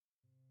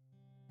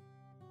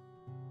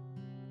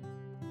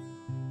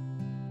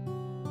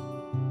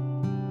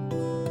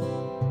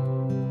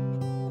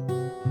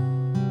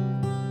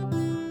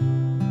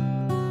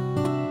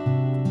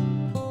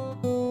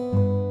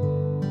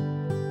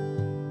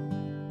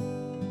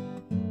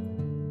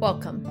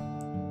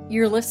Welcome.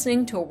 You're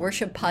listening to a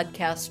worship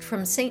podcast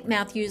from St.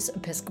 Matthew's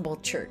Episcopal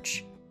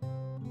Church.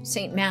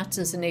 St. Matt's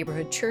is a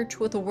neighborhood church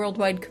with a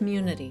worldwide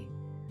community,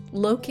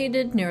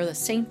 located near the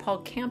St. Paul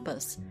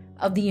campus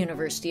of the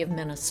University of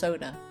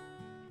Minnesota.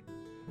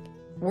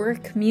 We're a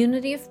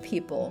community of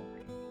people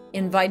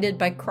invited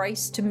by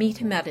Christ to meet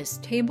Him at His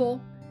table,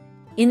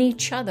 in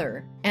each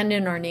other, and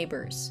in our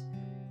neighbors.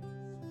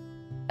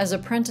 As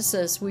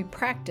apprentices, we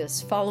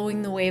practice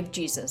following the way of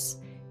Jesus,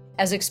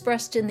 as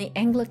expressed in the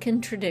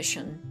Anglican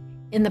tradition,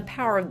 in the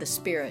power of the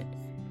Spirit,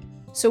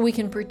 so we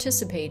can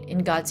participate in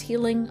God's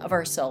healing of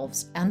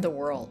ourselves and the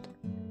world.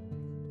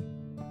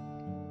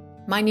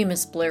 My name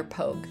is Blair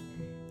Pogue,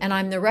 and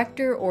I'm the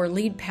rector or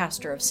lead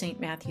pastor of St.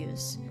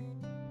 Matthew's.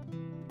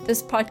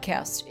 This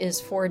podcast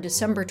is for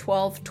December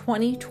 12,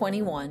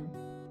 2021,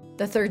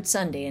 the third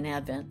Sunday in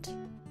Advent.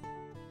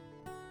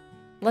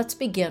 Let's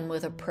begin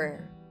with a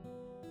prayer.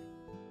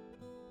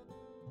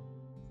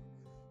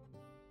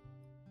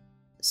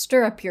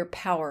 Stir up your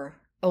power,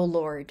 O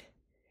Lord,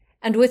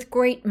 and with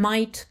great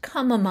might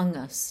come among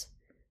us.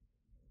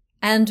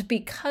 And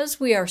because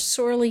we are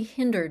sorely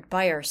hindered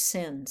by our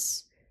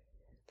sins,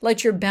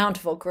 let your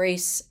bountiful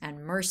grace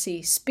and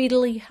mercy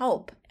speedily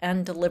help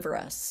and deliver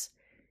us.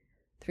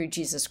 Through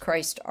Jesus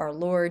Christ our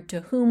Lord,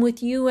 to whom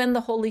with you and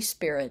the Holy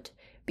Spirit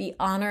be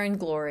honor and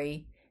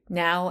glory,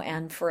 now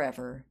and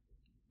forever.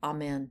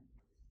 Amen.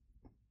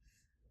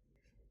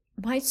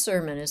 My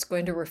sermon is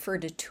going to refer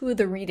to two of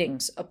the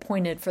readings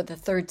appointed for the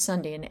third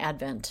Sunday in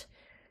Advent.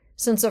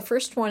 Since the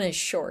first one is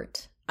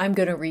short, I'm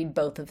going to read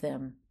both of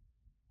them.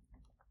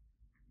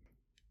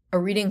 A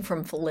reading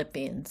from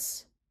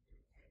Philippians.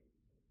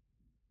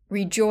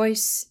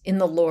 Rejoice in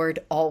the Lord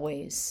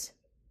always.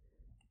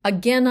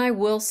 Again I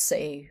will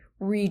say,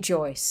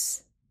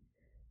 rejoice.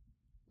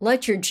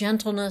 Let your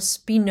gentleness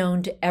be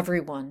known to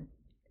everyone.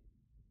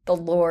 The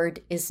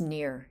Lord is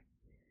near.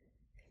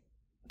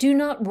 Do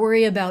not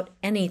worry about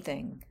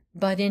anything,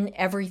 but in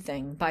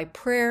everything, by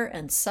prayer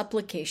and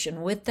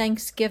supplication with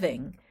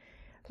thanksgiving,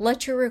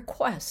 let your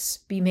requests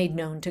be made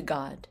known to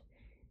God.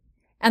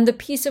 And the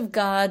peace of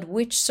God,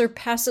 which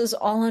surpasses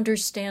all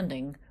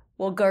understanding,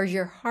 will guard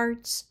your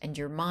hearts and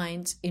your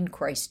minds in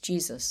Christ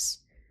Jesus.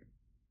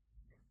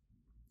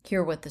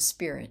 Hear what the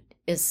Spirit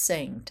is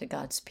saying to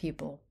God's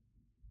people.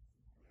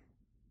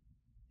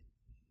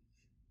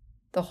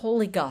 The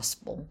Holy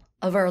Gospel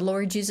of our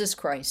Lord Jesus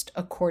Christ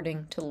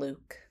according to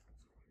Luke.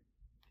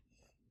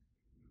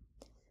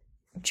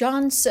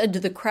 John said to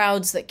the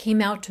crowds that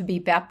came out to be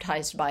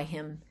baptized by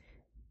him,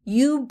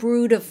 "You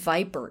brood of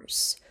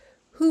vipers,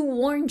 who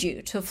warned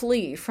you to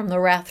flee from the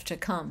wrath to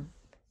come?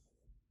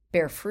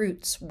 Bear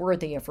fruits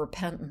worthy of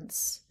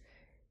repentance.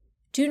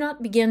 Do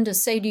not begin to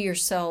say to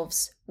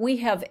yourselves, 'We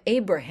have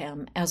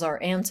Abraham as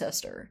our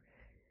ancestor.'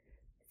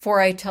 For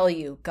I tell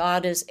you,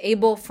 God is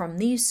able from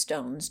these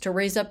stones to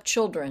raise up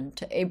children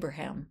to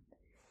Abraham.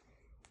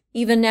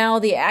 Even now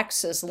the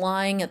axe is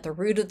lying at the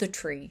root of the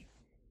tree.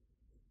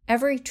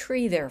 Every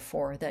tree,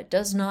 therefore, that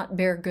does not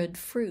bear good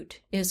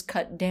fruit is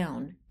cut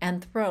down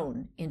and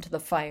thrown into the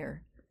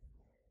fire."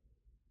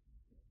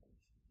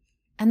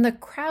 And the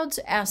crowds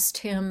asked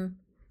him,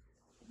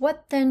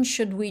 "What then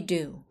should we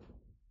do?"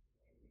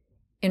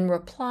 In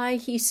reply,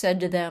 he said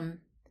to them,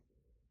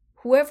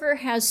 "Whoever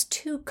has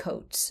 2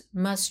 coats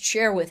must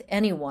share with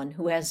anyone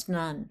who has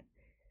none,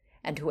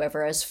 and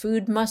whoever has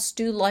food must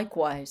do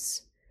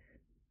likewise."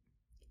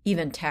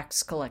 Even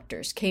tax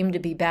collectors came to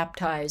be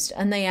baptized,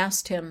 and they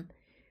asked him,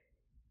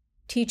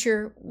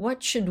 "Teacher,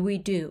 what should we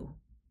do?"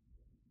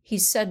 He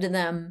said to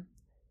them,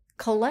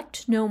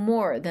 "Collect no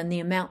more than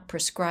the amount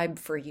prescribed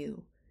for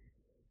you."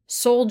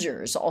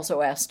 Soldiers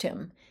also asked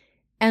him,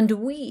 "And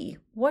we,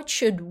 what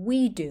should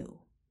we do?"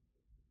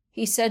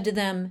 He said to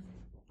them,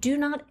 "Do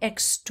not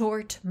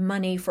extort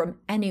money from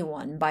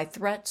anyone by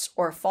threats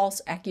or false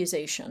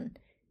accusation,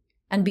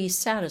 and be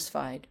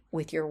satisfied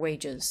with your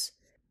wages."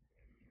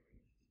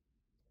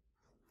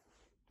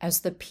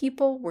 As the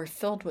people were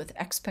filled with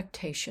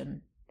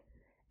expectation,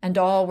 and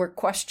all were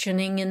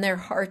questioning in their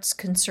hearts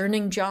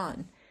concerning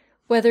John,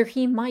 whether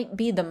he might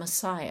be the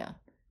Messiah,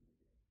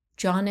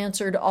 John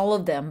answered all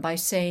of them by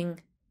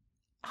saying,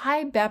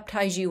 "I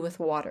baptize you with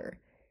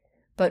water,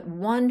 but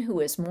one who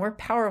is more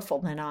powerful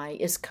than I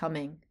is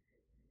coming.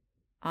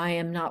 I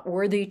am not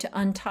worthy to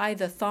untie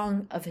the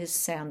thong of his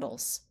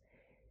sandals.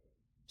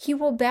 He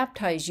will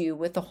baptize you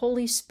with the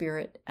Holy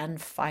Spirit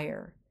and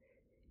fire.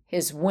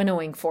 His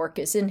winnowing fork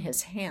is in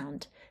his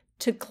hand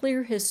to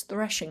clear his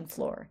threshing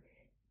floor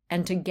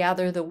and to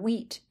gather the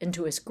wheat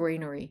into his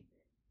granary.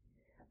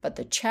 But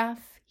the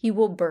chaff he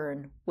will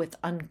burn with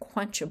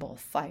unquenchable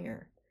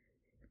fire."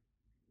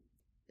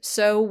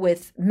 So,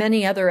 with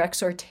many other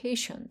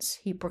exhortations,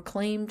 he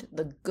proclaimed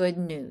the good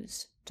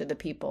news to the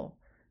people,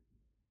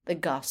 the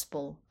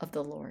gospel of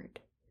the Lord.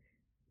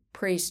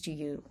 Praise to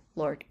you,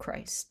 Lord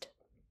Christ.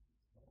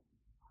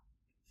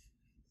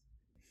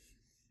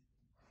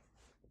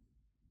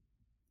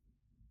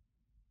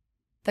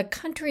 The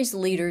country's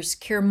leaders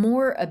care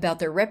more about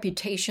their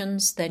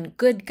reputations than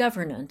good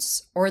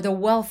governance or the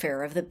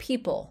welfare of the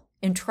people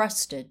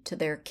entrusted to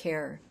their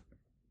care.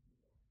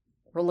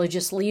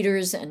 Religious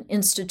leaders and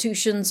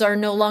institutions are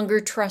no longer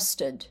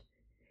trusted,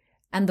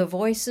 and the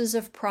voices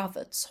of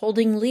prophets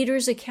holding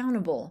leaders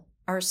accountable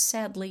are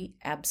sadly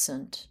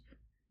absent.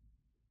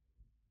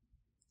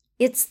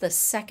 It's the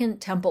Second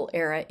Temple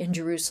era in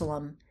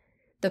Jerusalem,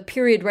 the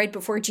period right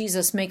before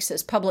Jesus makes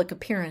his public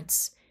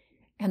appearance,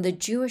 and the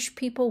Jewish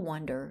people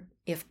wonder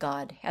if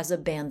God has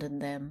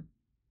abandoned them.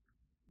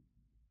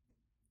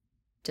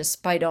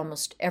 Despite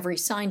almost every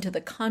sign to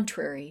the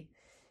contrary,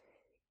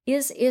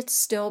 is it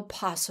still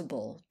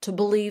possible to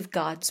believe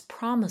God's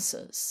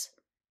promises?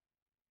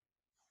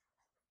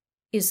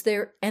 Is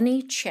there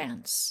any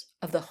chance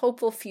of the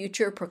hopeful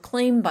future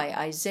proclaimed by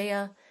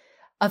Isaiah,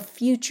 a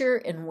future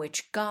in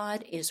which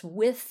God is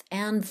with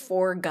and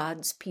for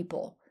God's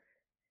people,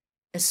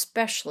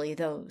 especially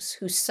those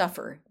who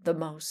suffer the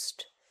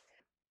most?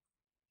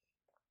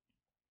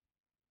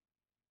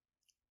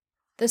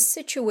 The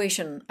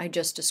situation I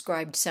just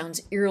described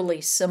sounds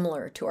eerily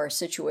similar to our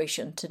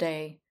situation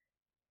today.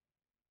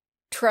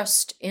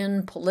 Trust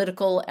in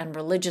political and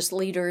religious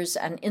leaders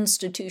and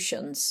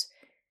institutions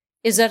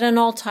is at an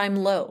all-time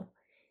low,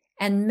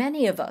 and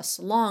many of us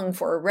long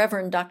for a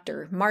Reverend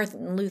Dr.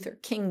 Martin Luther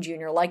King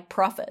Jr.-like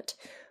prophet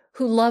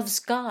who loves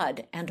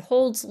God and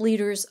holds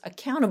leaders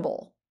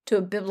accountable to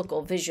a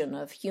biblical vision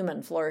of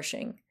human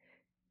flourishing.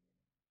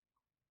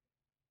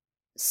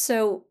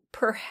 So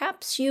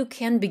perhaps you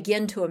can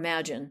begin to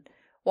imagine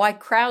why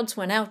crowds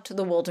went out to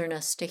the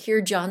wilderness to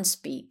hear John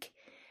speak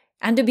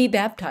and to be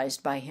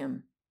baptized by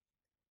him.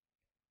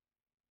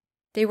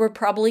 They were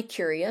probably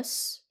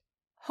curious,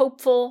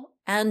 hopeful,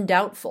 and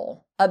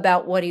doubtful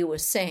about what he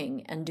was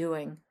saying and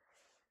doing.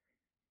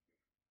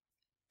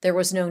 There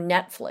was no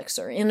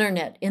Netflix or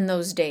internet in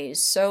those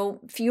days,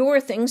 so fewer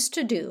things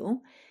to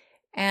do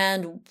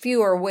and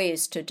fewer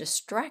ways to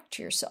distract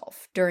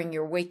yourself during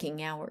your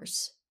waking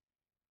hours.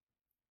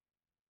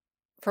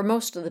 For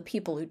most of the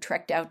people who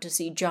trekked out to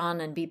see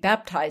John and be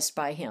baptized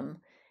by him,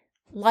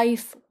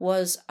 life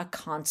was a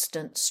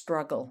constant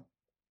struggle.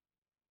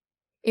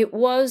 It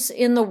was,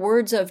 in the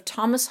words of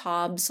Thomas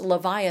Hobbes'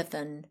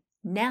 Leviathan,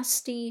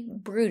 nasty,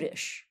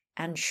 brutish,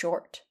 and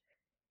short.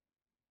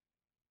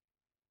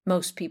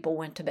 Most people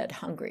went to bed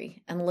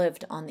hungry and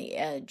lived on the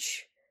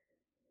edge.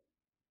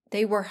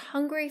 They were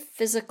hungry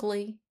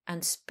physically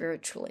and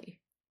spiritually.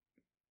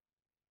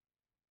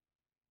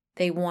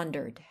 They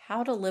wondered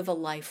how to live a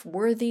life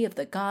worthy of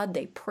the God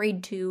they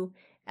prayed to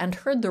and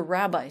heard the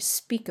rabbis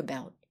speak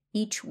about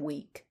each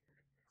week.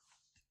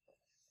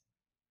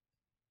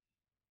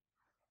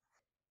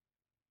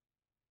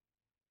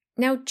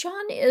 Now,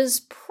 John is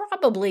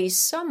probably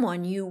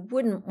someone you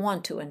wouldn't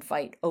want to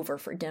invite over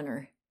for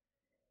dinner.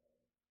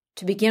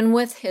 To begin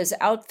with, his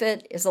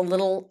outfit is a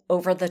little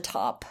over the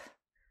top.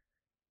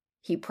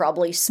 He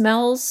probably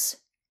smells,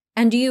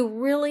 and do you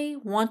really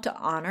want to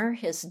honor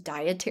his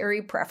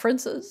dietary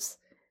preferences?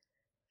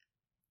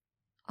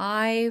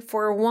 I,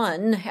 for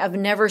one, have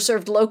never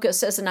served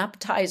locusts as an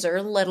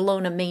appetizer, let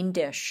alone a main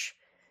dish.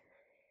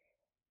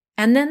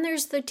 And then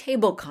there's the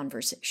table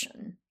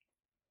conversation.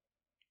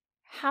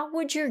 How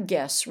would your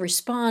guests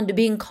respond to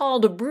being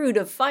called a brood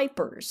of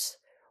vipers,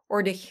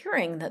 or to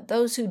hearing that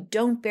those who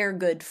don't bear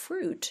good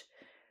fruit,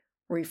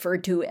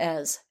 referred to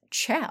as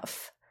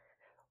chaff,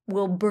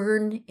 will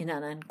burn in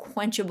an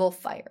unquenchable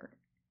fire?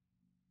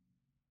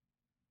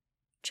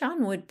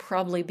 John would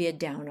probably be a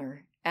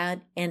downer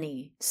at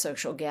any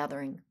social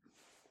gathering.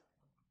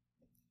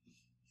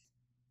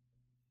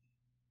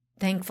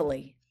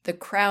 Thankfully, the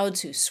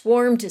crowds who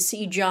swarm to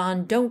see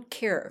John don't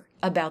care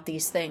about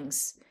these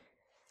things.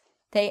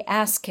 They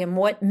ask him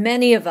what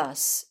many of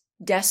us,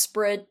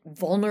 desperate,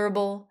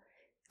 vulnerable,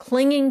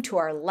 clinging to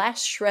our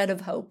last shred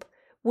of hope,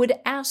 would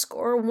ask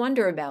or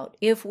wonder about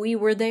if we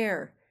were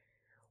there.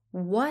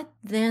 What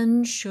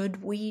then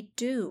should we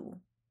do?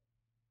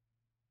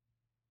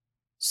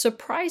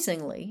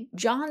 Surprisingly,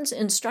 John's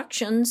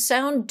instructions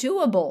sound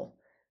doable,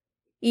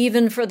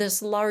 even for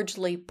this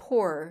largely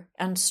poor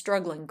and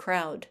struggling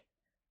crowd.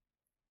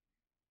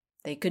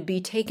 They could be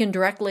taken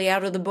directly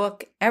out of the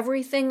book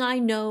Everything I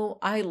Know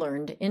I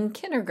Learned in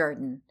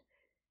Kindergarten.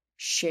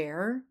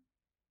 Share,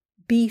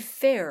 be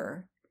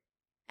fair,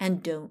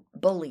 and don't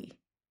bully.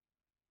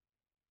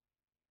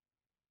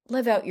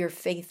 Live out your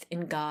faith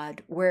in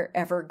God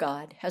wherever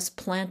God has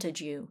planted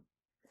you.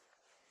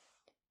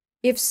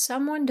 If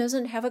someone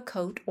doesn't have a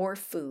coat or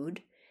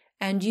food,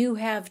 and you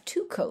have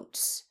 2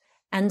 coats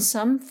and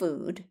some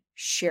food,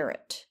 share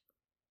it.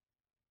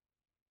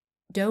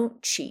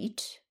 Don't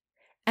cheat,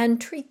 and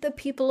treat the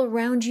people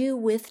around you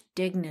with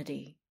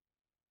dignity.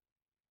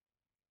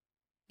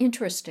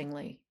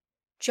 Interestingly,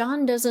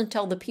 John doesn't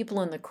tell the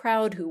people in the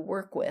crowd who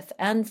work with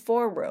and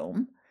for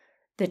Rome,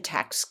 the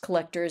tax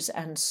collectors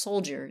and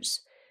soldiers,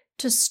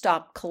 to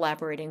stop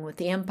collaborating with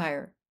the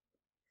empire.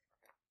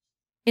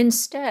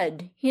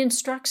 Instead, he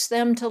instructs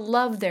them to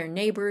love their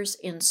neighbors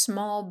in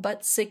small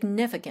but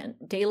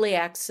significant daily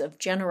acts of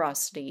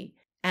generosity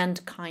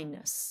and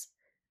kindness.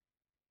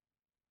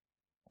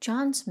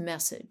 John's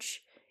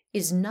message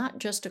is not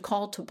just a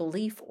call to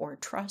belief or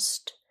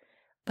trust,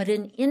 but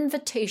an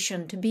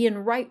invitation to be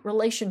in right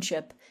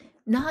relationship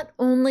not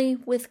only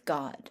with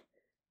God,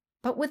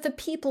 but with the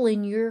people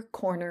in your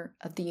corner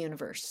of the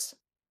universe.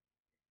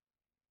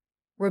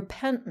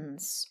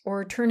 Repentance,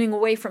 or turning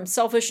away from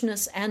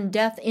selfishness and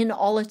death in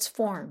all its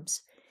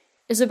forms,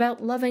 is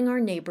about loving our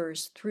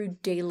neighbors through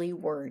daily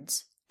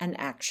words and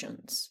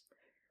actions.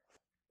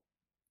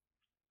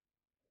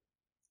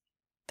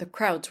 The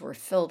crowds were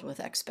filled with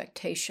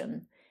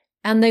expectation,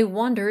 and they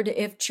wondered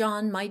if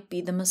John might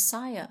be the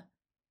Messiah.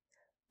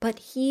 But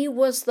he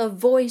was the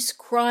voice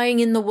crying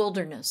in the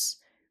wilderness,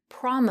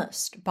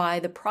 promised by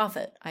the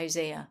prophet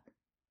Isaiah.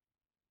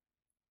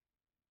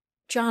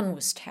 John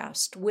was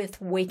tasked with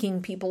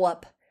waking people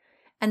up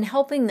and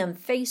helping them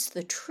face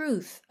the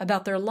truth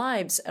about their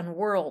lives and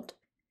world.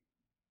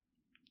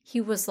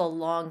 He was the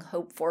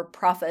long-hoped-for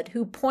prophet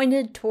who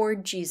pointed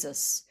toward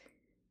Jesus,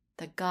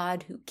 the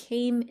God who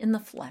came in the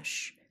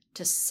flesh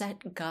to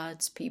set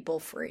God's people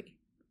free.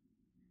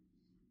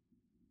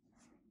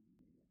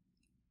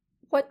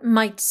 What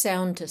might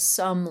sound to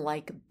some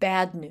like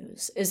bad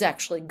news is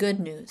actually good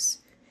news,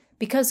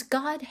 because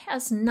God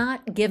has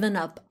not given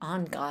up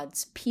on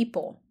God's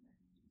people.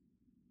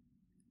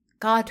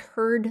 God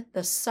heard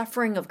the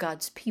suffering of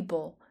God's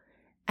people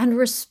and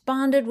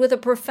responded with a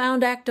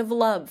profound act of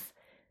love,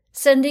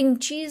 sending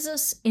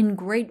Jesus in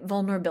great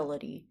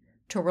vulnerability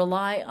to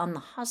rely on the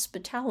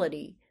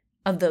hospitality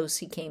of those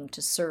he came to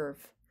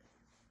serve.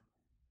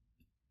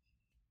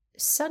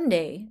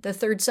 Sunday, the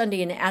third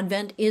Sunday in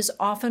Advent, is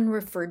often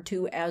referred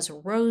to as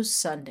Rose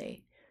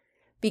Sunday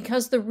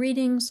because the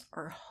readings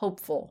are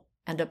hopeful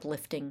and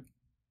uplifting.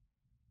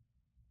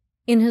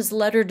 In his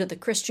letter to the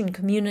Christian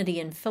community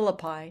in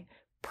Philippi,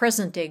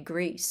 present-day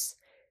Greece,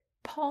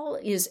 Paul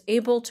is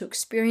able to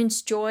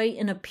experience joy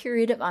in a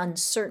period of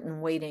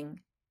uncertain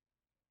waiting.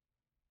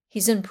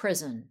 He's in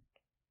prison,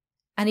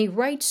 and he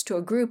writes to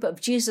a group of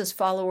Jesus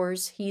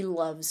followers he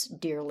loves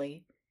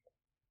dearly.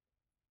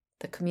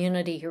 The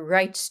community he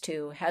writes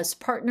to has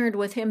partnered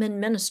with him in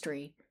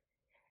ministry,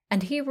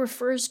 and he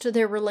refers to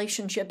their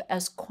relationship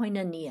as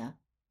koinonia,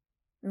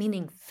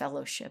 meaning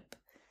fellowship.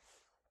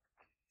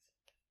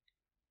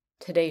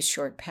 Today's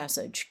short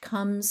passage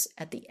comes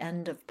at the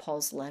end of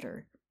Paul's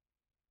letter.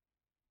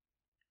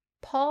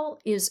 Paul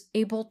is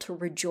able to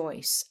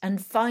rejoice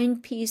and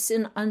find peace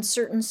in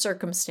uncertain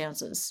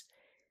circumstances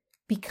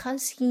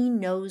because he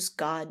knows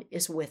God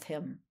is with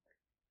him.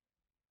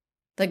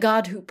 The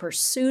God who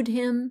pursued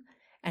him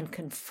and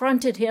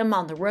confronted him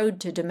on the road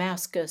to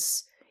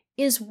Damascus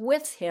is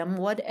with him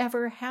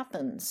whatever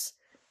happens.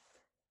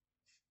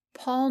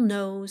 Paul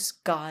knows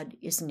God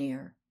is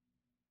near.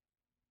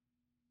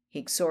 He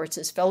exhorts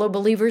his fellow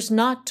believers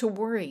not to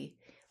worry,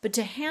 but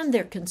to hand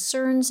their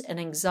concerns and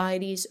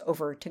anxieties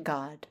over to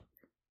God.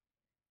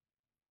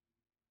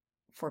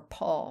 For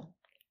Paul,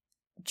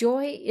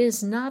 joy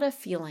is not a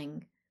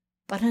feeling,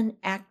 but an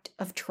act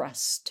of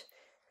trust,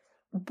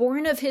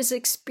 born of his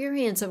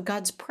experience of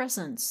God's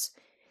presence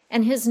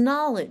and his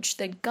knowledge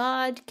that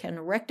God can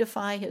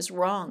rectify his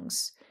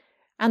wrongs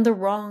and the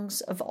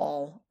wrongs of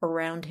all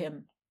around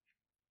him.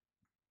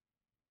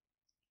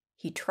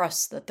 He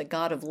trusts that the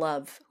God of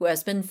love, who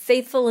has been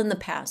faithful in the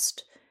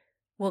past,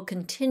 will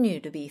continue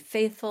to be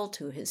faithful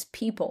to his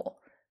people,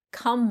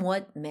 come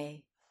what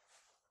may.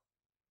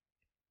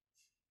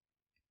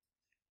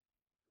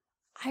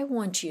 I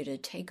want you to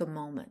take a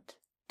moment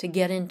to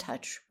get in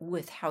touch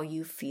with how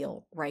you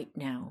feel right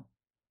now.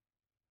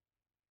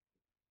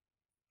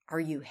 Are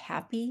you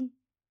happy?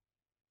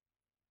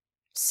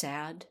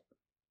 Sad?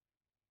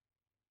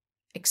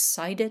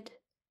 Excited?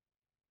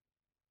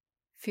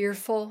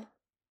 Fearful?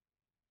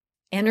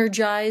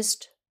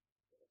 Energized?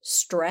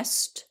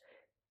 Stressed?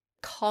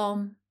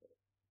 Calm?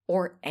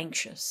 Or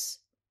anxious?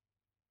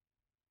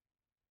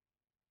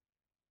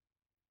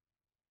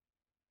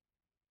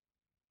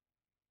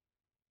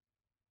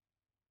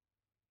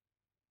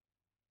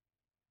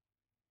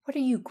 What are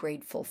you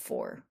grateful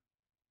for?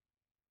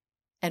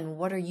 And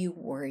what are you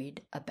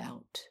worried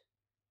about?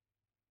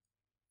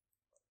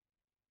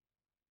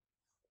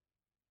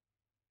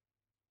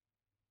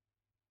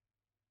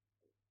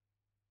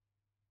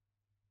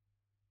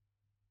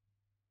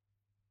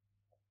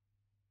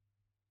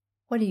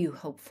 What do you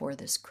hope for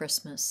this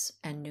Christmas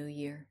and New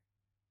Year?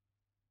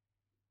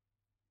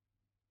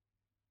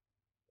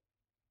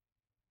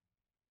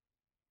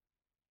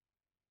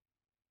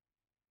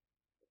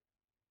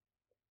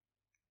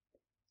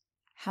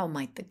 How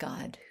might the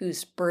God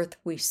whose birth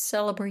we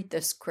celebrate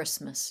this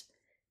Christmas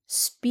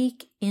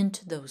speak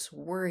into those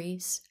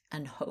worries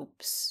and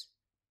hopes?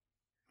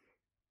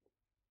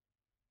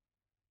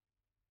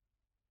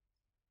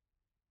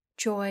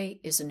 Joy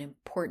is an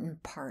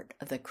important part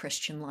of the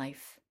Christian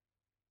life.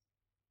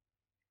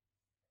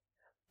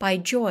 By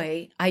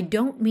joy, I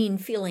don't mean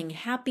feeling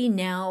happy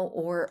now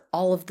or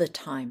all of the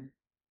time.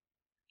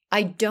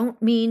 I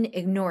don't mean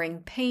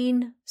ignoring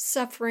pain,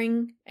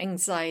 suffering,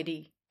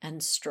 anxiety,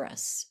 and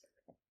stress.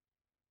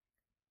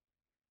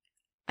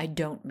 I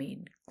don't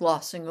mean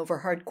glossing over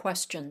hard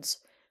questions,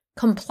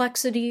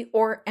 complexity,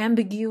 or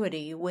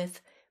ambiguity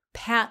with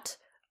pat,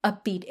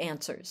 upbeat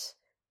answers.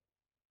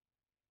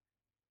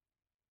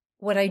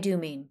 What I do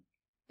mean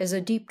is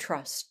a deep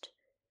trust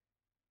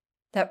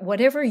that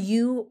whatever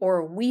you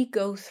or we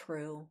go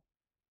through,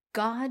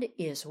 God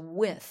is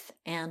with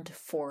and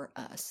for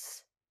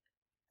us.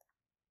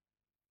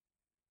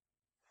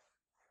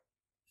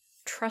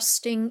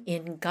 Trusting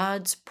in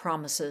God's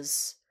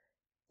promises,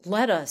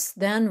 let us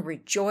then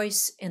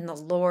rejoice in the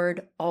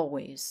Lord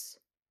always.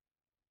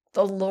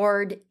 The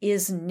Lord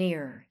is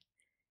near.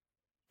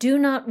 Do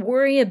not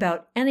worry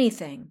about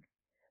anything,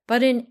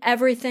 but in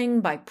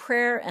everything by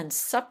prayer and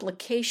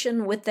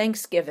supplication with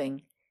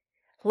thanksgiving,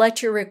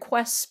 let your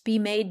requests be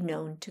made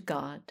known to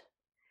God.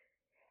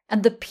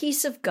 And the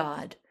peace of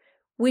God,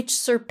 which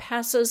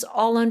surpasses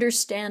all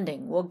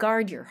understanding, will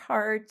guard your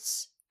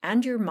hearts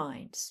and your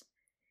minds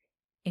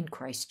in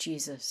Christ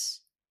Jesus.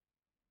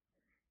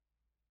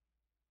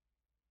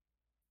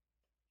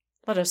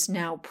 Let us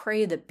now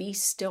pray the Be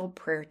Still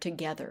prayer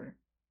together,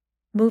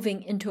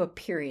 moving into a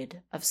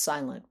period of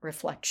silent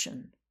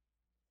reflection.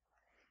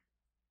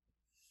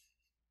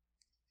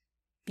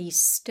 Be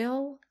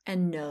still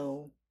and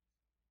know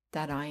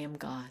that I am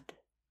God.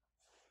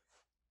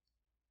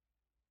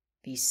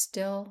 Be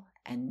still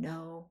and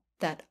know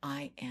that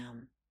I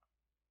am.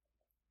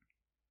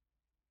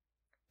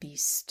 Be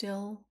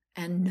still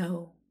and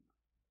know.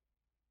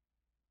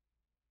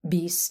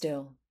 Be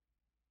still.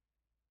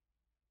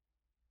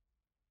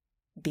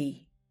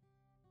 Be.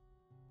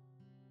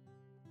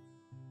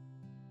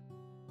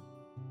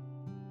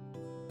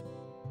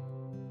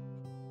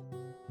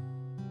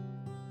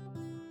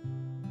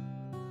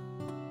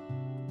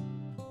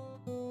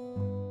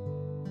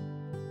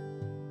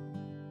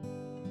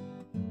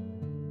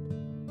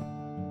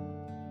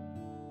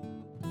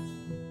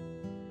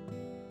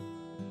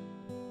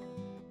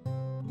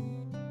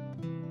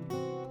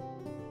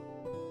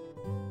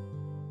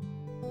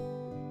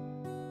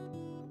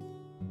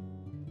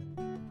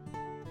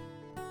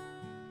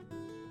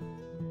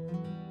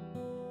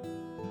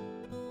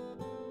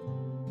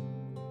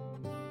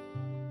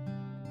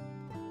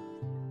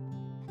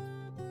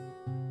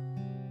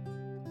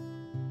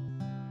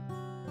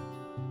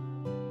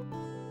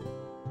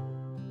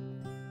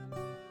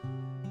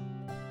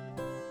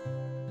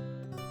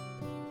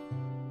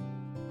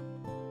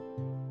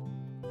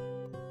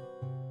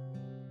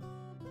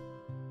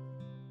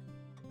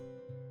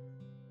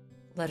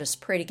 Let us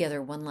pray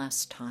together one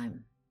last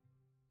time.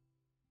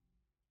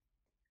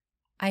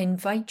 I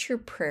invite your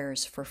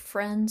prayers for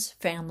friends,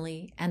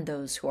 family, and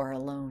those who are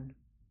alone.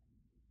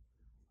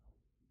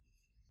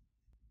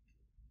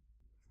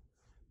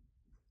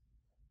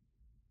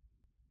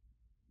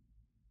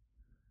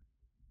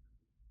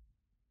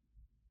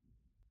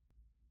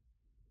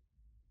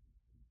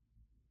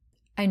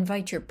 I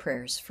invite your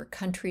prayers for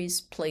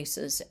countries,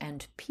 places,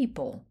 and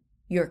people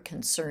you're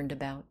concerned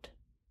about.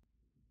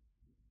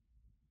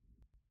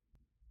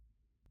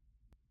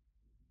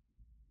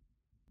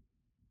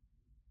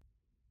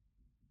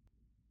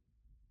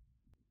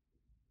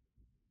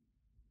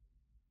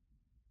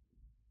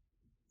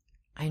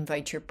 I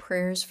invite your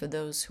prayers for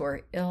those who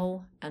are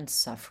ill and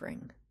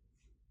suffering.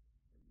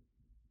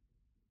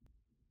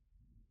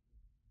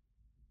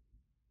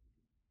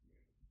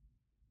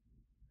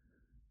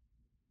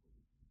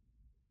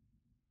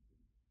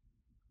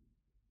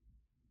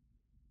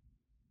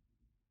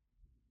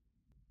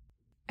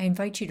 I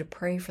invite you to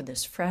pray for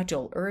this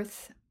fragile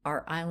earth,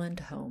 our island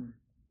home.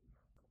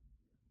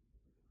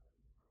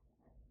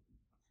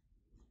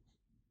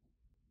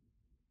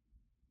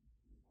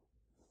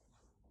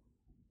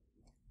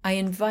 I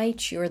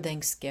invite your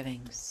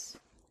thanksgivings.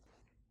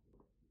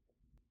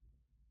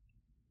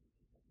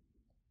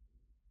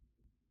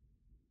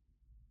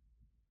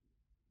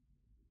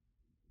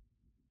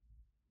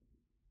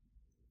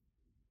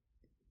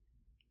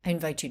 I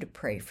invite you to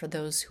pray for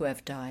those who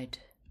have died.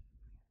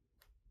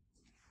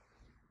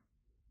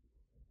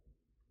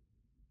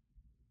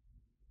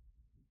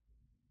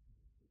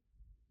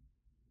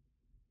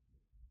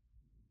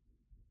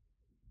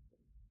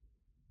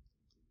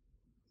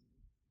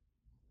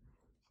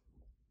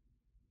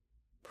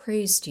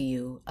 Praise to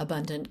you,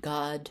 abundant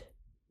God,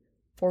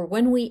 for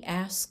when we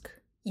ask,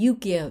 you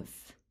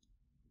give.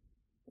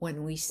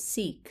 When we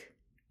seek,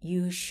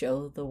 you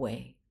show the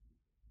way.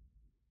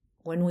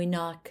 When we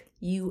knock,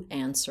 you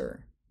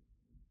answer.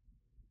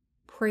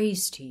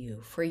 Praise to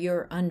you for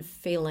your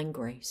unfailing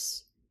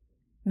grace.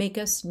 Make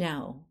us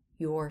now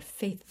your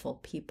faithful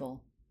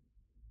people.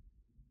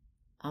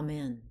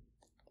 Amen.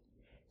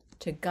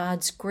 To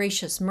God's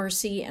gracious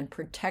mercy and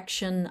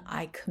protection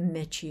I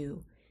commit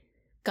you.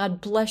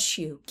 God bless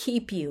you,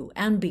 keep you,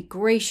 and be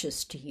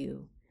gracious to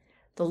you.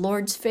 The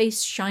Lord's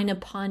face shine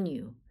upon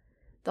you.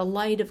 The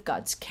light of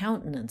God's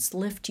countenance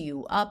lift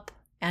you up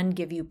and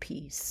give you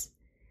peace.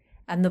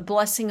 And the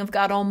blessing of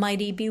God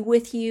Almighty be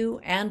with you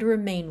and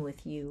remain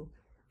with you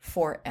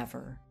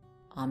forever.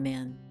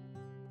 Amen.